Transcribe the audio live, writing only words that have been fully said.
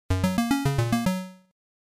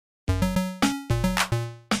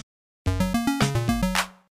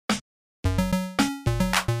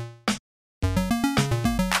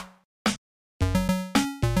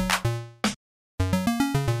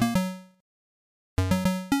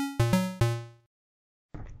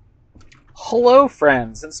hello,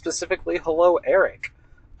 friends, and specifically, hello, Eric.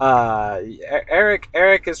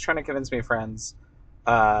 Eric is trying to convince me, friends,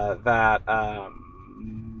 that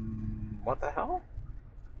what the hell?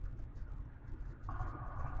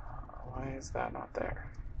 Why is that not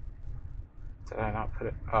there? Did I not put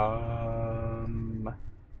it?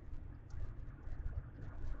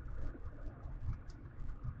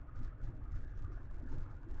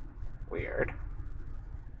 Weird.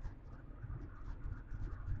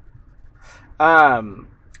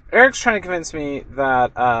 Eric's trying to convince me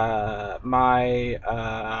that my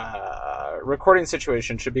recording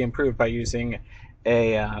situation should be improved by using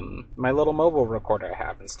my little mobile recorder I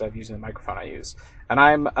have instead of using the microphone I use, and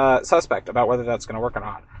I'm suspect about whether that's going to work or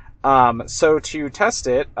not. So to test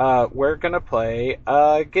it, we're gonna play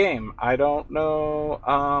a game. I don't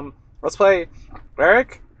know. Let's play,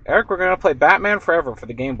 Eric. Eric, we're gonna play Batman Forever for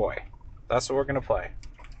the Game Boy. That's what we're gonna play.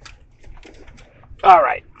 All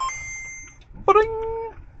right.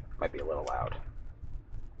 Ba-ding! Might be a little loud.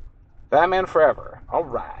 Batman Forever. All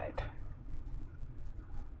right.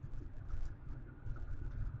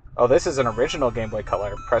 Oh, this is an original Game Boy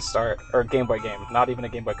Color. Press start, or Game Boy game, not even a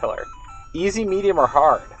Game Boy Color. Easy, medium, or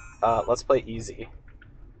hard? Let's play easy.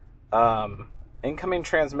 Incoming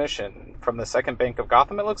transmission from the Second Bank of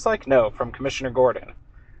Gotham, it looks like? No, from Commissioner Gordon.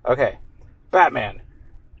 Okay. Batman.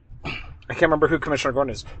 I can't remember who Commissioner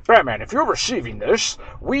Gordon is. Batman, if you're receiving this,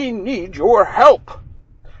 we need your help.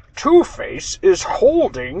 Two-Face is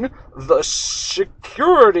holding the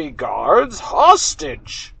security guards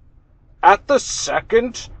hostage at the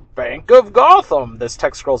Second Bank of Gotham. This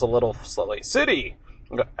text scrolls a little slowly. City.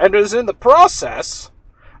 And is in the process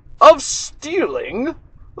of stealing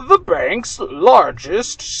the bank's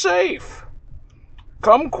largest safe.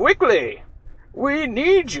 Come quickly. We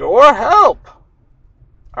need your help.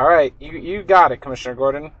 All right, you got it, Commissioner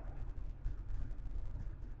Gordon.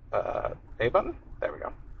 A button? There we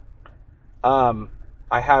go.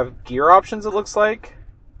 I have gear options, it looks like.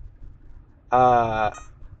 I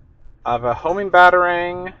have a homing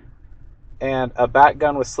batarang and a bat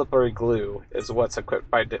gun with slippery glue is what's equipped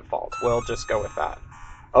by default. We'll just go with that.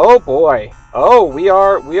 Oh boy. Oh, we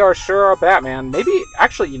are sure a Batman. Maybe,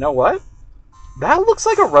 actually, you know what? That looks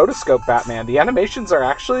like a rotoscope Batman. The animations are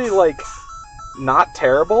actually, like, not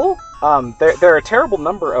terrible. There are a terrible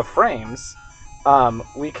number of frames.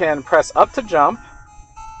 We can press up to jump.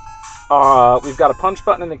 We've got a punch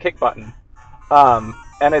button and a kick button.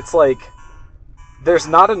 And it's like, there's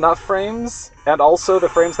not enough frames, and also the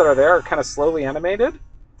frames that are there are kind of slowly animated.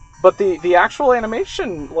 But the actual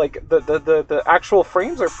animation, like, the actual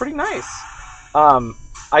frames are pretty nice.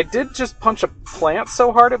 I did just punch a plant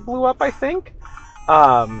so hard it blew up, I think.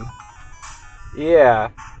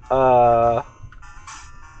 Yeah.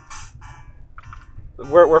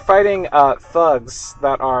 We're fighting thugs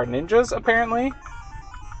that are ninjas, apparently.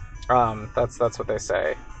 That's what they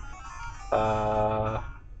say.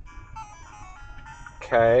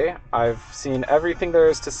 Okay, I've seen everything there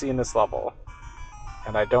is to see in this level,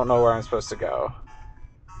 and I don't know where I'm supposed to go.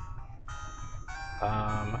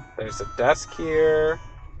 There's a desk here.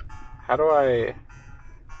 How do I...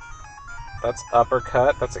 That's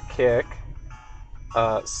uppercut, that's a kick.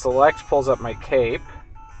 Select pulls up my cape.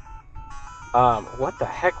 What the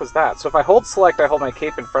heck was that? So if I hold select, I hold my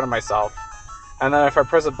cape in front of myself. And then if I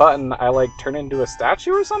press a button, I, like, turn into a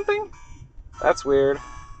statue or something? That's weird.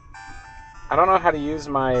 I don't know how to use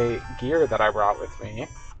my gear that I brought with me.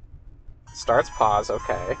 Starts pause,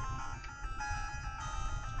 okay.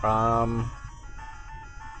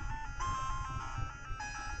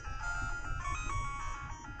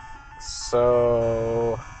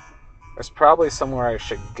 So... There's probably somewhere I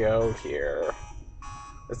should go here.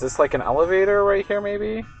 Is this like an elevator right here,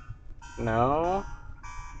 maybe? No?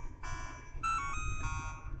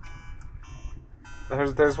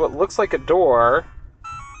 There's what looks like a door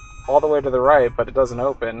all the way to the right, but it doesn't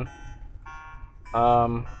open.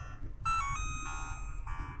 Can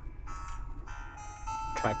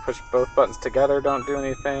I push both buttons together? Don't do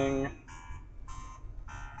anything.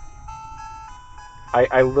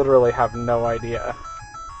 I literally have no idea.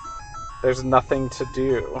 There's nothing to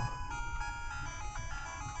do.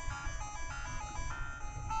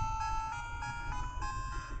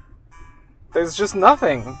 There's just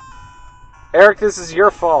nothing. Eric, this is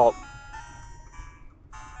your fault.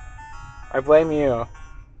 I blame you.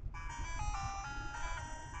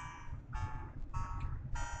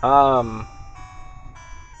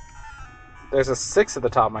 There's a 6 at the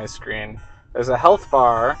top of my screen. There's a health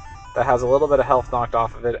bar that has a little bit of health knocked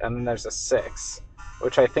off of it, and then there's a 6,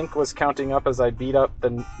 which I think was counting up as I beat up the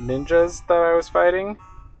ninjas that I was fighting.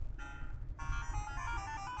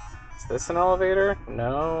 Is this an elevator?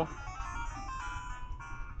 No.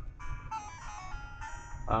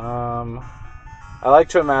 I like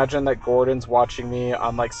to imagine that Gordon's watching me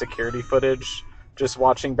on, like, security footage, just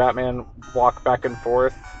watching Batman walk back and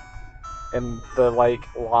forth in the, like,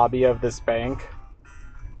 lobby of this bank,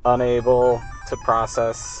 unable to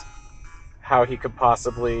process how he could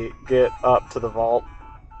possibly get up to the vault.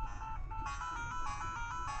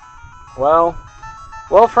 Well,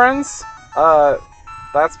 friends,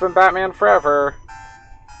 that's been Batman Forever.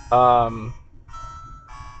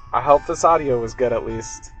 I hope this audio was good at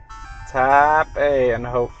least. Tap A and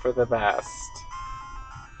hope for the best.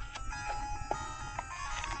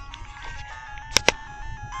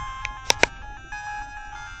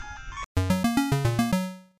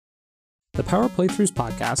 The Power Playthroughs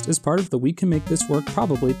podcast is part of the We Can Make This Work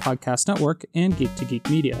Probably podcast network and Geek to Geek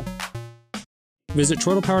Media. Visit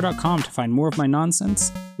chortlepower.com to find more of my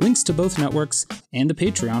nonsense, links to both networks, and the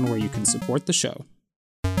Patreon where you can support the show.